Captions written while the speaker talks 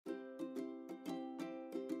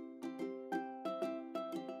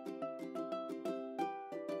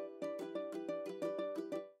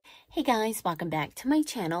Hey guys, welcome back to my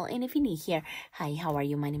channel, and if you're new here, hi, how are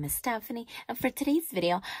you? My name is Stephanie, and for today's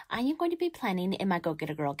video, I am going to be planning in my Go Get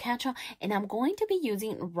a Girl catch-all, and I'm going to be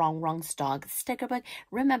using Rongrong's dog sticker book.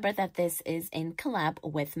 Remember that this is in collab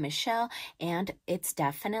with Michelle, and it's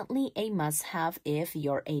definitely a must-have if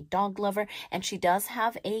you're a dog lover, and she does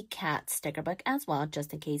have a cat sticker book as well,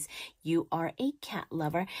 just in case you are a cat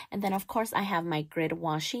lover. And then, of course, I have my grid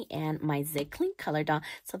washi and my Zig Clean color doll,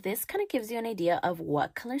 so this kind of gives you an idea of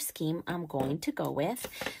what color scheme I'm going to go with.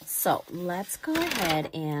 So let's go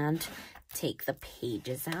ahead and take the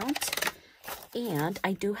pages out. And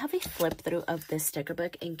I do have a flip through of this sticker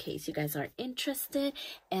book in case you guys are interested.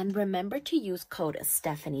 And remember to use code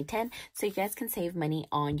Stephanie10 so you guys can save money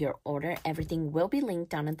on your order. Everything will be linked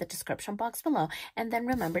down in the description box below. And then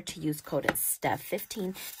remember to use code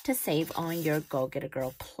Steph15 to save on your Go Get a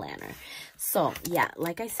Girl planner. So yeah,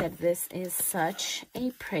 like I said, this is such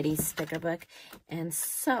a pretty sticker book. And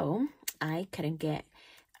so I couldn't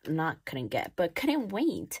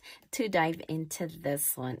wait to dive into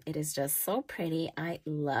this one. It is just so pretty. I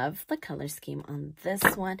love the color scheme on this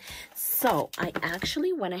one. So I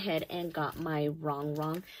actually went ahead and got my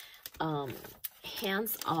Rongrong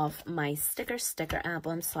hands off my sticker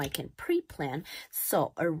album so I can pre-plan.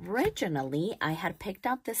 So originally I had picked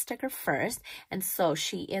out this sticker first, and so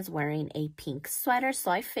she is wearing a pink sweater, so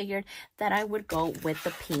I figured that I would go with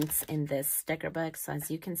the pinks in this sticker book. So as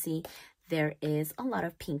you can see, there is a lot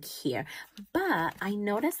of pink here, but I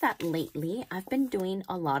noticed that lately I've been doing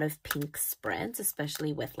a lot of pink spreads,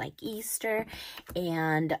 especially with like Easter,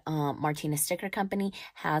 and Martinez Sticker Company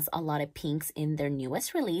has a lot of pinks in their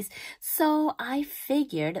newest release. So I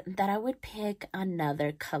figured that I would pick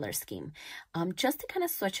another color scheme just to kind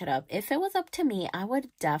of switch it up. If it was up to me, I would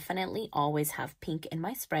definitely always have pink in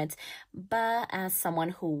my spreads, but as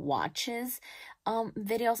someone who watches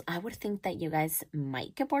videos, I would think that you guys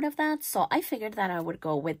might get bored of that, so I figured that I would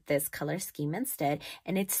go with this color scheme instead,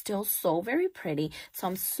 and it's still so very pretty. So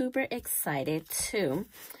I'm super excited to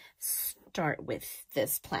start with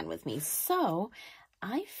this plan with me. So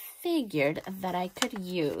I figured that I could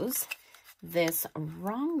use this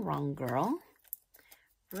Rongrong girl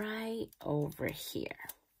right over here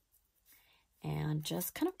and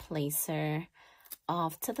just kind of place her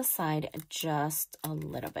off to the side just a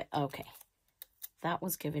little bit. Okay. That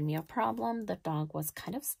was giving me a problem. The dog was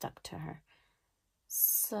kind of stuck to her.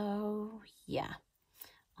 So, yeah.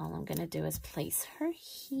 All I'm going to do is place her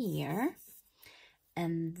here.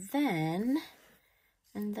 And then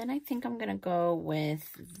I think I'm going to go with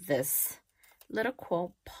this little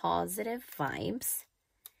quote, positive vibes.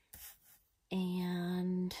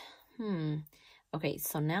 And, okay,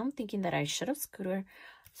 so now I'm thinking that I should have scooted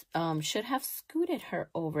her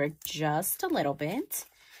over just a little bit.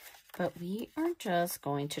 But we are just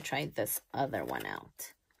going to try this other one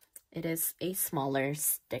out. It is a smaller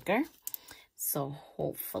sticker, so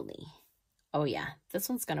hopefully, oh yeah, this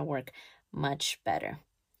one's gonna work much better.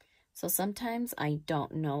 So sometimes I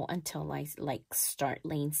don't know until I start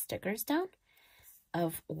laying stickers down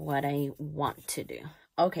of what I want to do.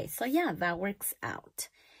 Okay, so yeah, that works out.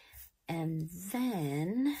 And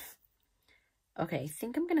then, okay, I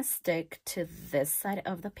think I'm gonna stick to this side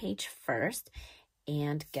of the page first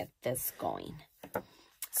and get this going.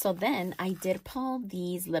 So then I did pull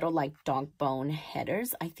these little like dog bone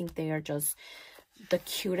headers. I think they are just the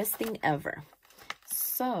cutest thing ever.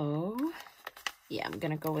 So yeah, I'm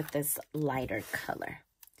gonna go with this lighter color.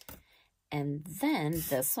 And then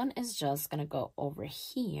this one is just gonna go over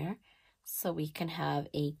here so we can have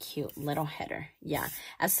a cute little header. Yeah,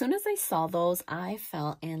 as soon as I saw those, I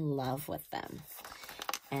fell in love with them.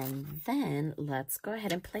 And then let's go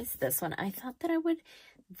ahead and place this one. I thought that I would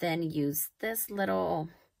then use this little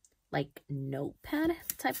like notepad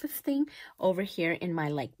type of thing over here in my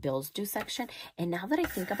like bills due section. And now that I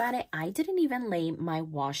think about it, I didn't even lay my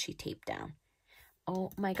washi tape down.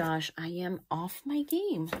 Oh my gosh, I am off my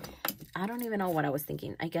game. I don't even know what I was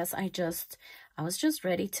thinking. I guess I was just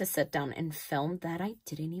ready to sit down and film that I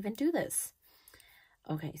didn't even do this.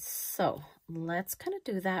 Okay, so let's kind of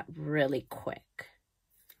do that really quick.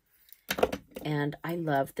 And I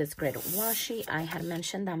love this grid washi. I had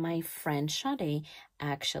mentioned that my friend Sade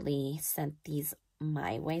actually sent these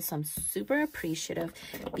my way, so I'm super appreciative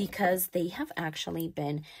because they have actually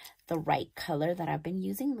been the right color that I've been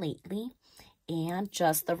using lately and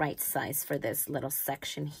just the right size for this little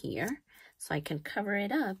section here, so I can cover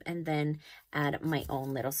it up and then add my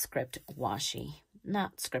own little script washi.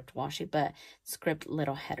 Not script washi, but script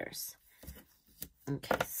little headers.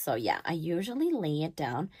 Okay, so yeah, I usually lay it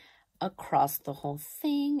down across the whole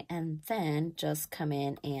thing and then just come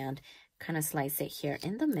in and kind of slice it here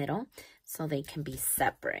in the middle. so they can be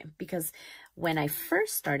separate. Because when I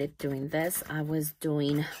first started doing this, I was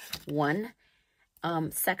doing one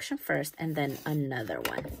section first and then another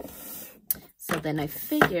one. So then I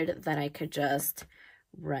figured that I could just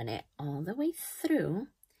run it all the way through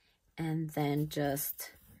and then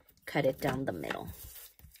just cut it down the middle.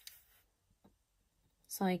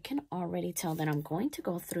 So I can already tell that I'm going to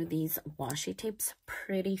go through these washi tapes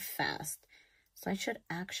pretty fast. So I should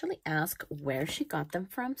actually ask where she got them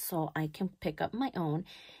from so I can pick up my own.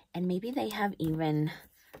 And maybe they have even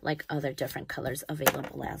like other different colors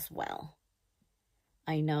available as well.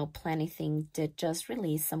 I know Planything did just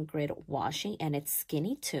release some grid washi and it's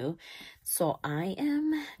skinny too. So I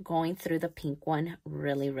am going through the pink one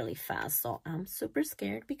really fast. So I'm super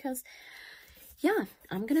scared because yeah,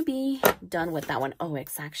 I'm gonna be done with that one. Oh,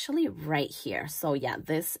 it's actually right here. So yeah,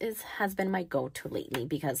 this has been my go-to lately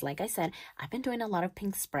because like I said, I've been doing a lot of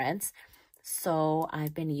pink spreads. So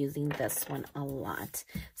I've been using this one a lot.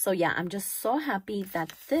 So yeah, I'm just so happy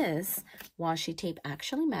that this washi tape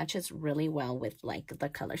actually matches really well with like the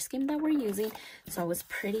color scheme that we're using. So I was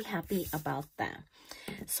pretty happy about that.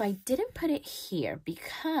 So I didn't put it here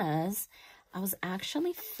because I was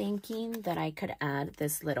actually thinking that I could add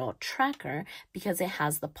this little tracker because it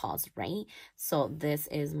has the pause, right? So this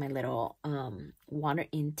is my little water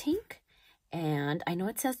intake. And I know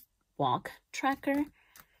it says walk tracker,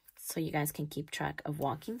 so you guys can keep track of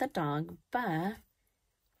walking the dog, but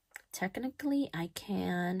technically I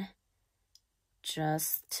can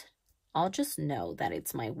I'll just know that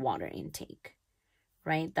it's my water intake,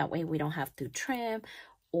 right? That way we don't have to trim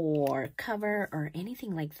or cover or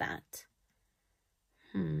anything like that.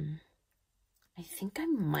 I think I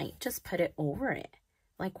might just put it over it.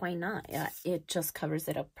 Like, why not? Yeah, it just covers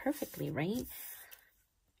it up perfectly, right?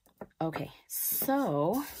 Okay,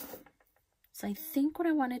 so I think what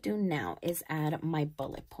I want to do now is add my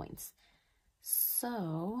bullet points.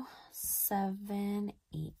 So 7,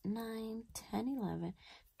 8, 9, 10, 11,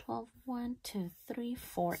 12, 1, 2, 3,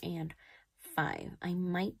 4, and 5. I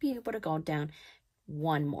might be able to go down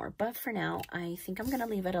one more, but for now I think I'm gonna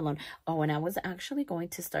leave it alone. Oh, and I was actually going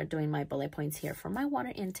to start doing my bullet points here for my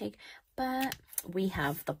water intake, but we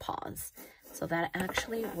have the pause, so that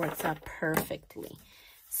actually works out perfectly.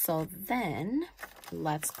 So then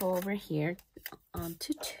let's go over here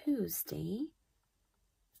onto Tuesday,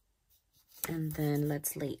 and then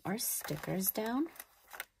let's lay our stickers down.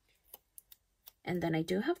 And then I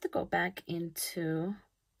do have to go back into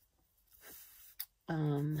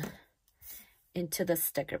the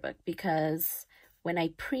sticker book, because when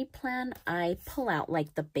I pre-plan, I pull out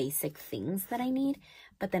like the basic things that I need,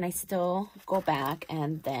 but then I still go back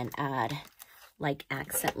and then add like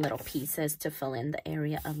accent little pieces to fill in the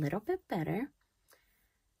area a little bit better.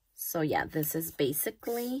 So yeah, this is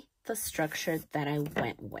basically the structure that I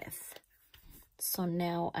went with. So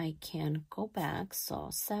now I can go back. So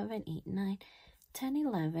 7, 8, 9, 10,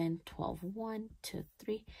 11, 12, 1, 2,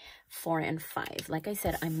 3, 4, and 5. Like I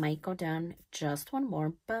said, I might go down just one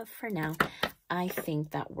more, but for now, I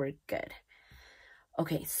think that we're good.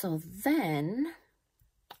 Okay, so then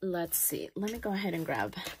let's see. Let me go ahead and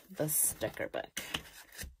grab the sticker book.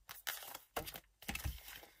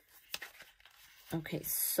 Okay,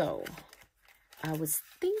 so I was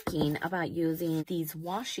thinking about using these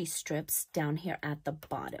washi strips down here at the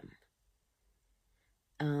bottom.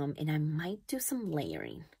 And I might do some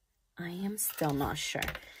layering. I am still not sure.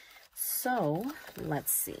 So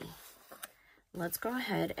let's see. Let's go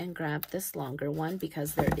ahead and grab this longer one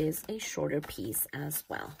because there is a shorter piece as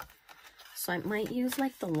well. So I might use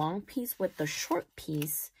like the long piece with the short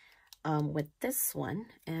piece with this one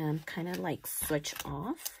and kind of like switch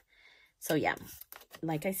off. So yeah,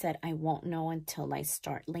 like I said, I won't know until I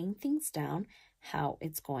start laying things down how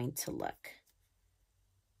it's going to look.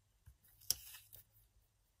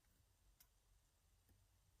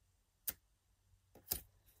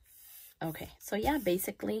 Okay, so yeah,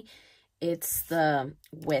 basically it's the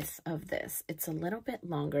width of this. It's a little bit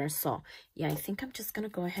longer, so yeah, I think I'm just gonna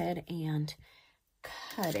go ahead and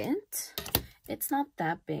cut it. It's not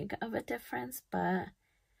that big of a difference, but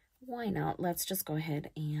why not? Let's just go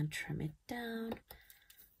ahead and trim it down.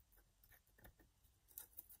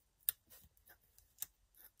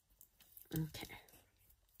 Okay.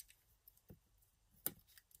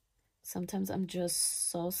 Sometimes I'm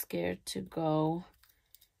just so scared to go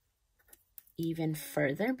even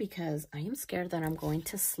further because I am scared that I'm going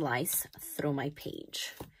to slice through my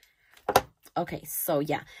page. Okay, so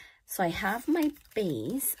yeah, so I have my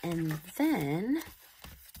base, and then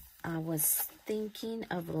I was thinking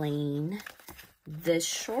of laying this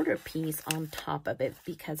shorter piece on top of it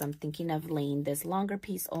because I'm thinking of laying this longer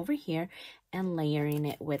piece over here and layering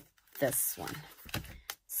it with this one.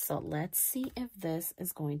 So let's see if this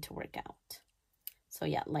is going to work out. So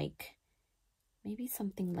yeah, like maybe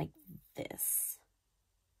something like this.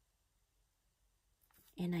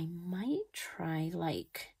 And I might try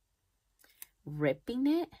like ripping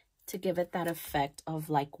it to give it that effect of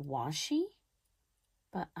like washi.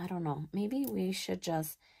 But I don't know. Maybe we should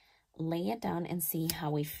just lay it down and see how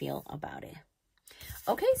we feel about it.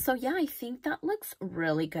 Okay, so yeah, I think that looks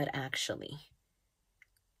really good actually.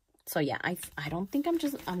 So yeah, I don't think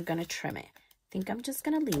I'm gonna trim it. I think I'm just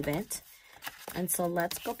gonna leave it. And so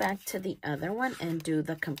let's go back to the other one and do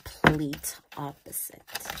the complete opposite.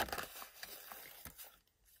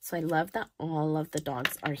 So I love that all of the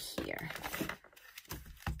dogs are here.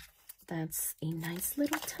 That's a nice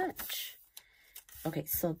little touch. Okay,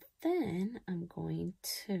 so then I'm going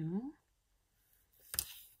to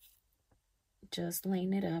just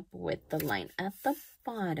line it up with the line at the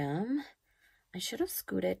bottom. I should have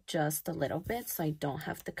scooted just a little bit so I don't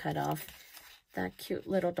have to cut off that cute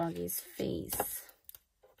little doggy's face.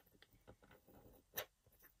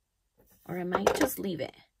 Or I might just leave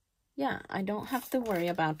it. Yeah, I don't have to worry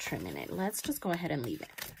about trimming it. Let's just go ahead and leave it.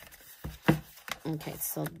 Okay,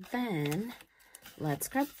 so then let's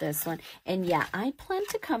grab this one. And yeah, I plan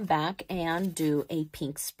to come back and do a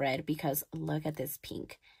pink spread because look at this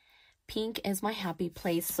pink. Pink is my happy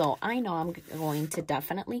place, so I know I'm going to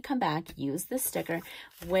definitely come back, use this sticker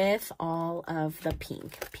with all of the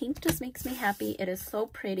pink. Pink just makes me happy. It is so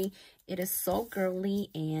pretty. It is so girly,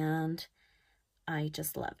 and I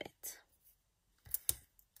just love it.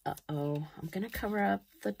 Uh-oh, I'm going to cover up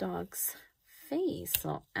the dog's face.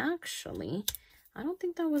 So actually, I don't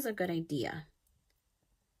think that was a good idea.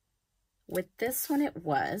 With this one, it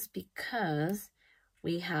was because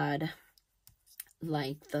we had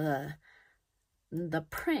like the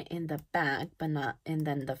print in the back, but not, and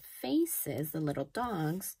then the faces, the little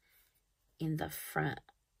dogs in the front.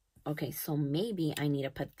 Okay, so maybe I need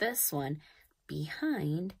to put this one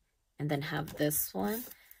behind and then have this one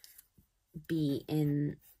be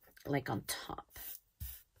in like on top.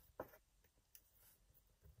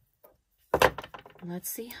 Let's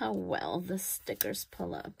see how well the stickers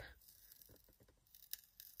pull up.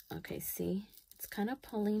 Okay, see? It's kind of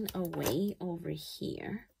pulling away over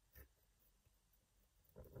here.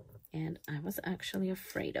 And I was actually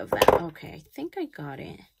afraid of that. Okay, I think I got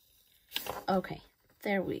it. Okay,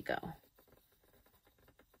 there we go.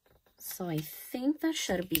 So I think that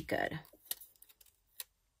should be good.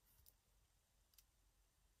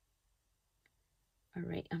 All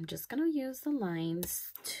right, I'm just going to use the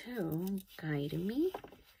lines to guide me.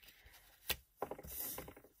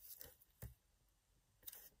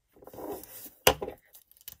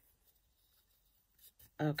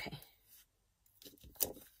 Okay.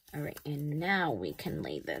 All right, and now we can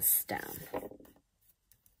lay this down.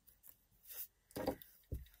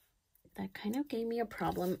 That kind of gave me a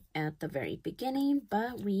problem at the very beginning,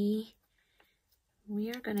 but we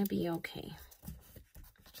are going to be okay.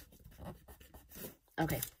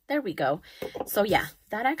 Okay, there we go. So yeah,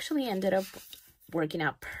 that actually ended up working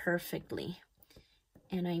out perfectly.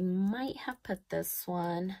 And I might have put this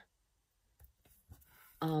one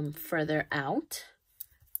further out,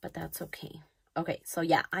 but that's okay. Okay, so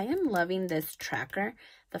yeah, I am loving this tracker.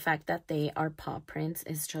 The fact that they are paw prints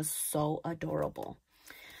is just so adorable.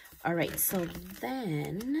 All right, so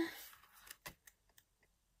then,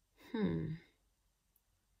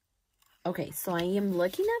 okay, so I am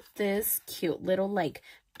looking at this cute little like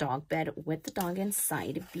dog bed with the dog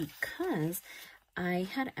inside because I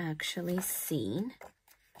had actually seen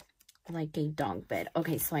like a dog bed.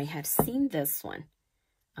 Okay, so I had seen this one.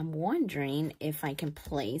 I'm wondering if I can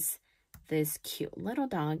place this cute little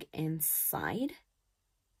dog inside.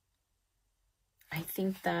 I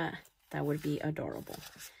think that would be adorable.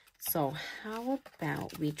 So how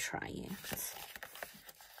about we try it?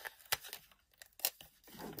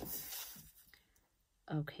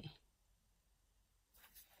 Okay.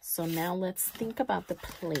 So now let's think about the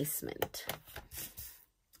placement,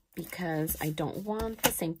 because I don't want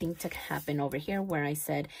the same thing to happen over here where I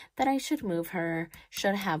said that I should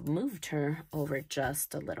have moved her over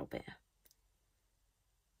just a little bit.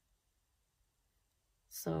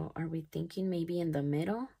 So are we thinking maybe in the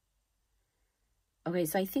middle? Okay,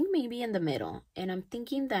 so I think maybe in the middle. And I'm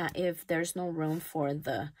thinking that if there's no room for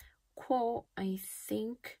the quote, I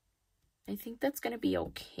think that's going to be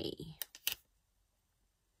okay.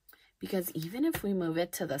 Because even if we move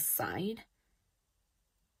it to the side,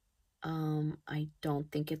 I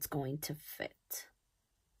don't think it's going to fit.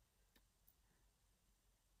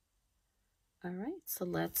 All right, so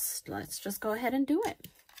let's just go ahead and do it.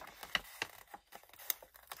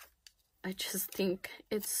 I just think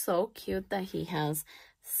it's so cute that he has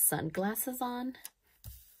sunglasses on.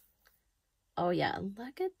 Oh yeah,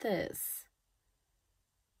 look at this.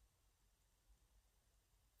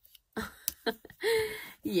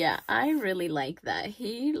 Yeah, I really like that.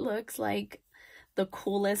 He looks like the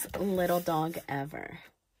coolest little dog ever.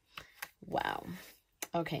 Wow.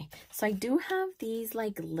 Okay, so I do have these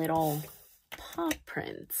like little paw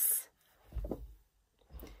prints.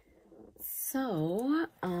 So,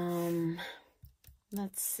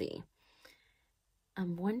 let's see.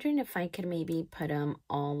 I'm wondering if I could maybe put them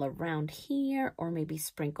all around here or maybe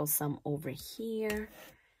sprinkle some over here.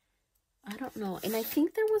 I don't know. And I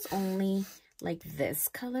think there was only like this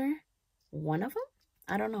color, one of them.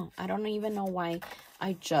 I don't know. I don't even know why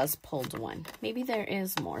I just pulled one. Maybe there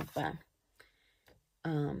is more, but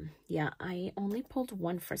yeah, I only pulled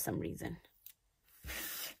one for some reason.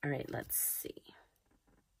 All right, let's see.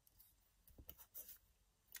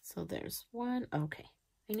 So there's one. Okay.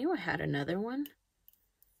 I knew I had another one.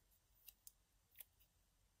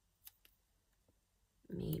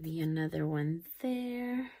 Maybe another one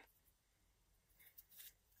there.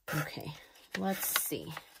 Okay, let's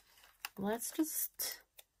see. Let's just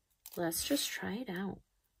try it out.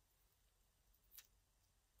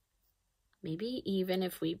 Maybe even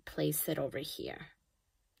if we place it over here.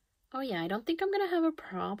 Oh yeah, I don't think I'm gonna have a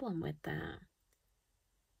problem with that.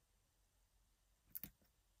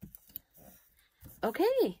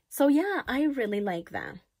 Okay, so yeah, I really like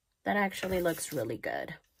that. That actually looks really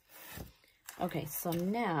good. Okay, so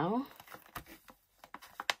now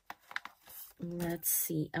let's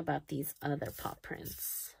see about these other paw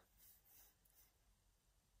prints.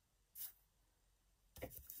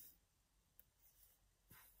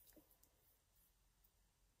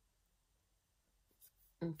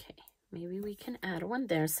 Okay, maybe we can add one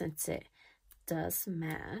there since it does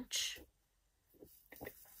match.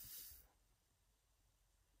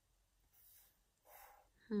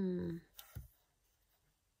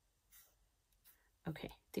 Okay,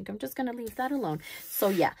 I think I'm just gonna leave that alone. So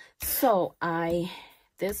yeah, so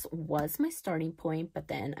this was my starting point, but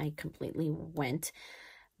then I completely went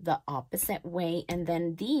the opposite way, and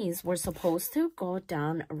then these were supposed to go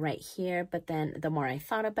down right here, but then the more I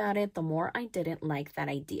thought about it, the more I didn't like that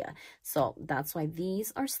idea. So that's why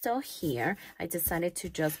these are still here. I decided to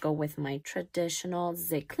just go with my traditional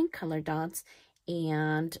Zicklin color dots,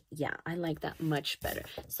 and yeah, I like that much better.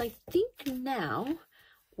 So I think now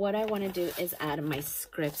what I want to do is add my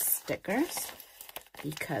script stickers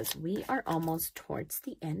because we are almost towards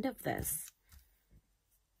the end of this.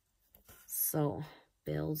 So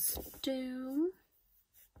bills due.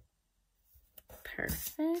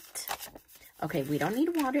 Perfect. Okay, we don't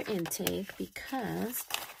need water intake because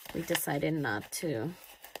we decided not to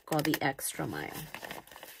go the extra mile.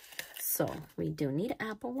 So we do need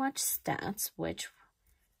Apple Watch stats, which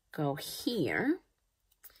go here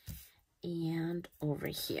and over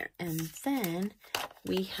here. And then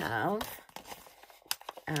we have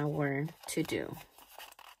our to-do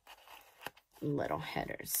little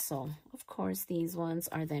headers. So of course these ones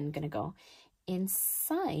are then gonna go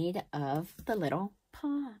inside of the little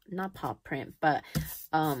paw, not paw print, but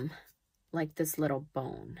like this little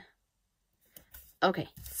bone. Okay,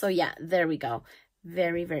 so yeah, there we go.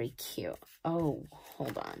 Very, very cute. Oh,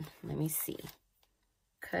 hold on, let me see.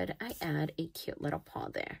 Could I add a cute little paw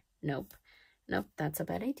there? Nope. Nope, that's a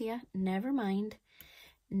bad idea. Never mind.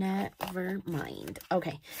 Never mind.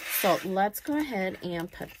 Okay, so let's go ahead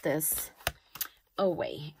and put this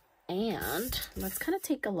away. And let's kind of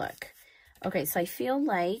take a look. Okay, so I feel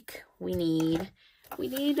like we need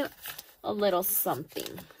a little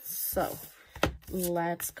something. So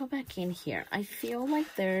let's go back in here. I feel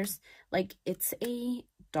like there's, like, it's a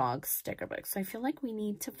dog sticker book. So I feel like we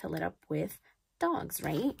need to fill it up with dogs,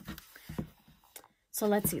 right? So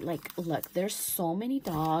let's see, like, look, there's so many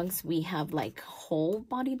dogs. We have like whole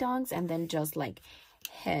body dogs and then just like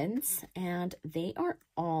heads, and they are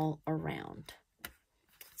all around.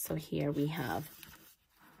 So here we have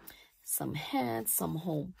some heads, some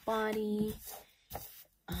whole body.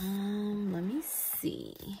 Let me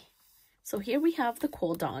see. So here we have the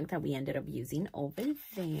cool dog that we ended up using over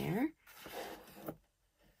there.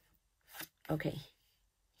 Okay.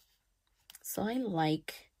 So I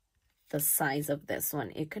like the size of this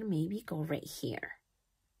one. It could maybe go right here.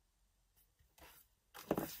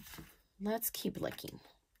 Let's keep looking.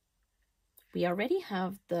 We already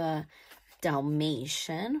have the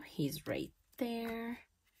Dalmatian. He's right there.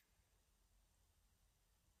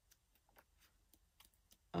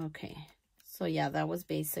 Okay. So yeah, that was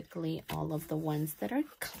basically all of the ones that are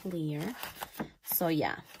clear. So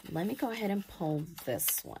yeah, let me go ahead and pull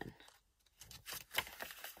this one.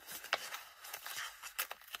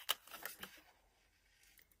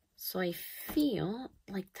 So I feel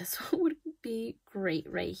like this one would be great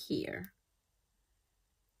right here.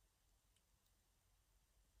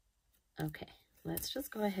 Okay, let's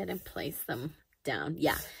just go ahead and place them down.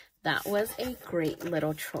 Yeah, that was a great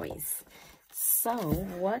little choice. So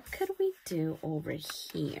what could we do over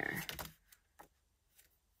here?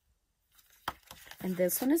 And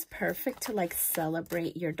this one is perfect to like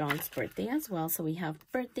celebrate your dog's birthday as well. So we have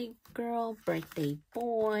birthday girl, birthday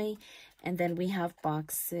boy, and then we have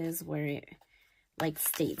boxes where it like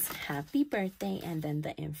states happy birthday and then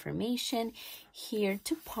the information, here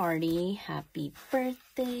to party, happy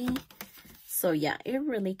birthday. So yeah, it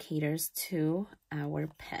really caters to our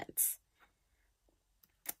pets.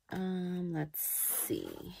 Let's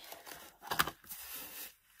see.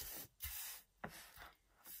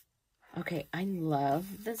 Okay, I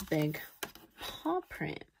love this big paw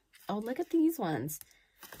print. Oh, look at these ones.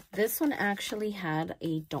 This one actually had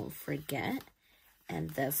a don't forget, and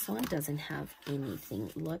this one doesn't have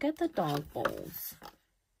anything. Look at the dog bowls.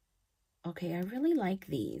 Okay, I really like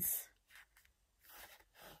these.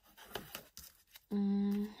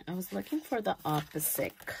 I was looking for the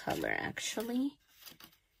opposite color actually,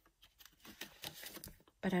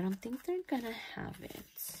 but I don't think they're gonna have it.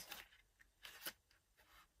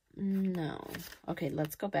 No. Okay,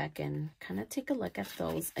 let's go back and kind of take a look at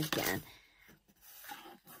those again.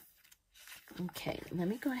 Okay, let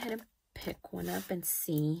me go ahead and pick one up and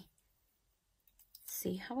see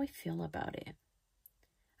how I feel about it.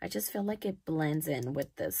 I just feel like it blends in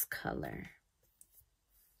with this color.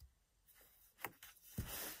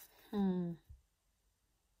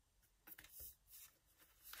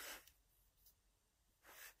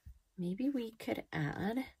 Maybe we could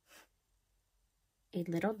add a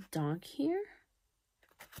little dog here.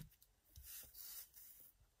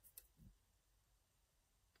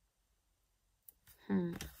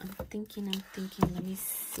 I'm thinking, let me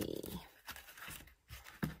see.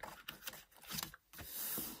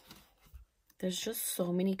 There's just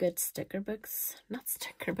so many good sticker books, not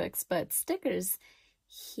sticker books, but stickers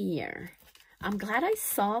here. I'm glad I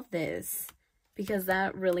saw this because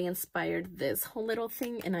that really inspired this whole little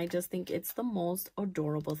thing, and I just think it's the most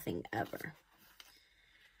adorable thing ever.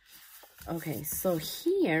 Okay, so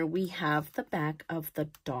here we have the back of the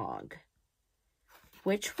dog,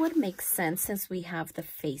 which would make sense since we have the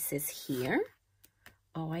faces here.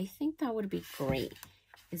 Oh, I think that would be great.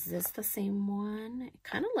 Is this the same one? It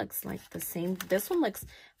kind of looks like the same. This one looks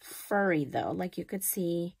furry though, like you could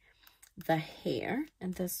see the hair,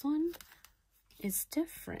 and this one is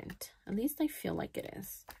different. At least I feel like it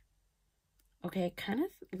is. Okay, I kind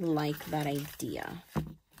of like that idea.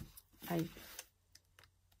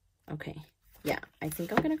 Okay, yeah, I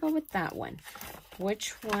think I'm gonna go with that one.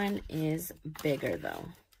 Which one is bigger though?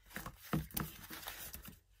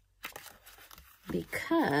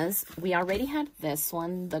 Because we already had this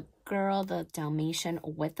one, the girl, the Dalmatian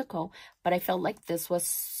with the coat, but I felt like this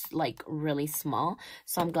was like really small.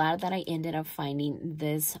 So I'm glad that I ended up finding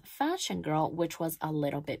this fashion girl, which was a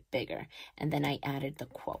little bit bigger. And then I added the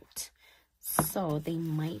quote. So they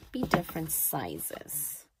might be different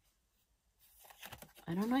sizes.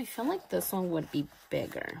 I don't know, I feel like this one would be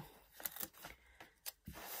bigger.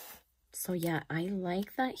 So yeah, I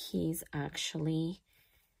like that he's actually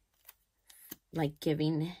like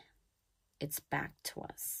giving its back to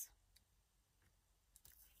us.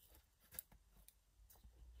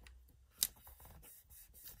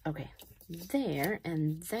 Okay, there,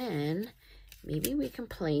 and then maybe we can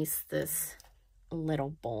place this little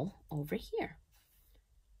bowl over here.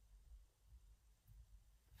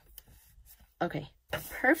 Okay,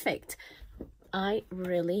 perfect. I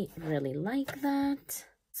really, really like that.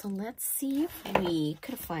 So let's see if we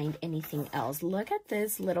could find anything else. Look at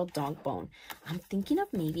this little dog bone. I'm thinking of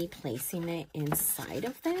maybe placing it inside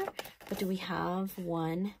of there, but do we have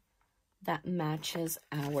one that matches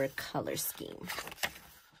our color scheme?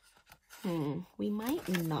 We might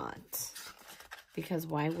not, because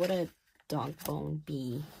why would a dog bone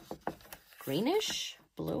be greenish,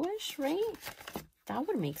 bluish, right? That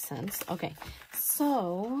would make sense. Okay,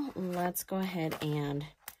 so let's go ahead and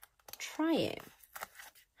try it.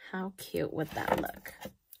 How cute would that look?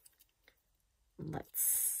 Let's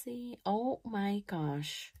see. Oh my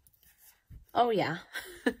gosh. Oh yeah.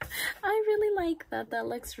 I really like that. That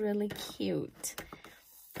looks really cute.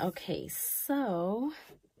 Okay, so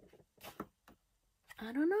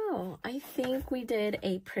I don't know. I think we did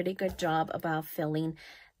a pretty good job about filling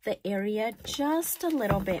the area just a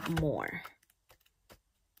little bit more.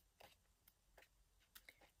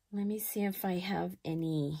 Let me see if I have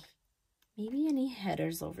maybe any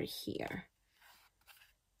headers over here.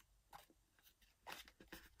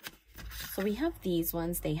 So we have these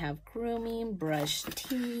ones. They have grooming, brush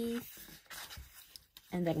teeth.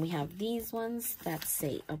 And then we have these ones that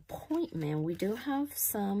say appointment. We do have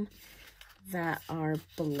some that are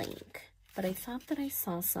blank, but I thought that I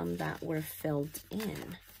saw some that were filled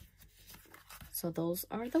in. So those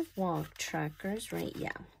are the walk trackers, right?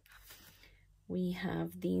 Yeah. We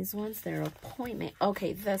have these ones. They're appointment.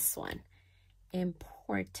 Okay, this one.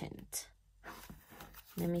 Important.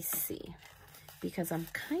 Let me see. Because I'm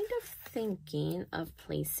kind of thinking of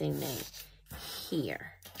placing it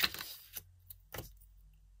here.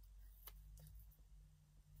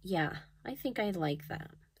 Yeah, I think I like that.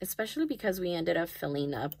 Especially because we ended up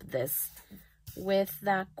filling up this with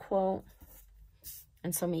that quote.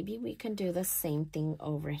 And so maybe we can do the same thing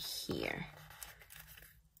over here.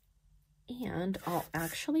 And I'll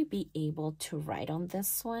actually be able to write on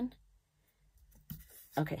this one.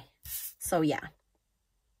 Okay, so yeah.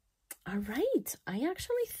 All right, I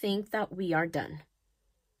actually think that we are done.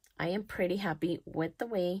 I am pretty happy with the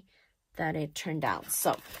way that it turned out.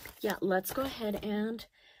 So yeah, let's go ahead and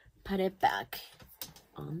put it back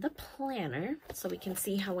on the planner so we can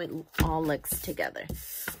see how it all looks together.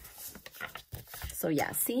 So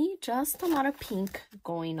yeah, see, just a lot of pink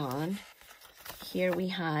going on. Here we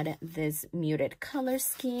had this muted color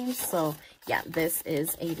scheme. So yeah, this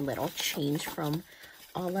is a little change from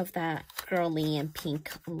all of that girly and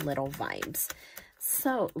pink little vibes.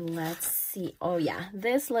 So let's see. Oh yeah,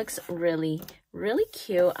 this looks really, really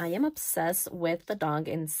cute. I am obsessed with the dog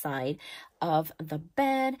inside of the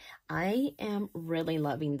bed. I am really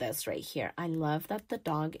loving this right here. I love that the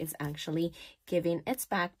dog is actually giving its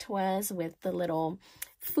back to us with the little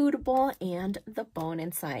food bowl and the bone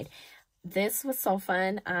inside. This was so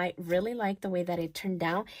fun. I really like the way that it turned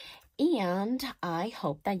out. And I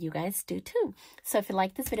hope that you guys do too. So if you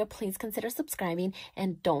like this video, please consider subscribing.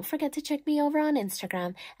 And don't forget to check me over on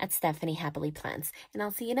Instagram at Stephanie Happily Plans. And I'll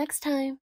see you next time.